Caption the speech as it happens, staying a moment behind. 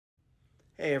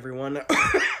Hey everyone.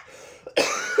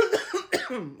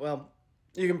 Well,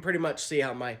 you can pretty much see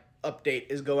how my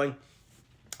update is going.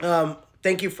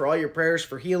 Thank you for all your prayers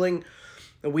for healing.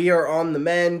 We are on the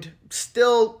mend.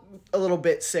 Still a little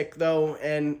bit sick though,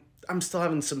 and I'm still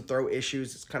having some throat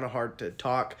issues. It's kind of hard to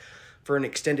talk for an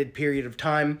extended period of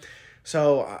time.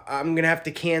 So I'm going to have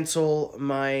to cancel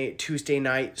my Tuesday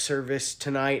night service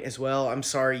tonight as well. I'm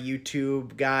sorry,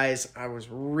 YouTube guys. I was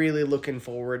really looking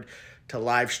forward to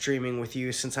live streaming with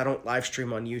you since I don't live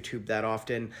stream on YouTube that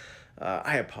often.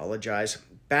 I apologize.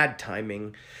 Bad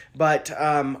timing. But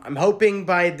I'm hoping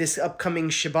by this upcoming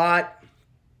Shabbat,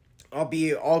 I'll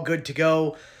be all good to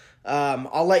go.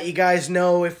 I'll let you guys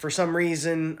know if for some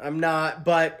reason I'm not,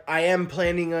 but I am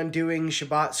planning on doing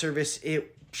Shabbat service.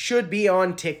 It should be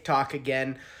on TikTok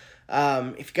again.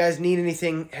 If you guys need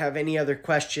anything, have any other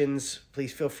questions,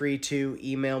 please feel free to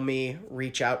email me,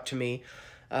 reach out to me.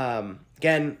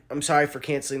 Again, I'm sorry for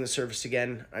canceling the service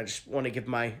again. I just want to give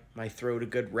my throat a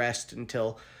good rest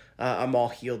until I'm all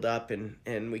healed up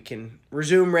and we can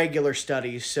resume regular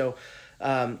studies. So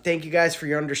thank you guys for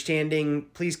your understanding.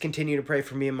 Please continue to pray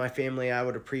for me and my family. I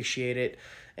would appreciate it.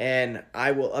 And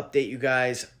I will update you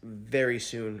guys very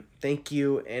soon. Thank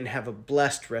you and have a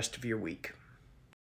blessed rest of your week.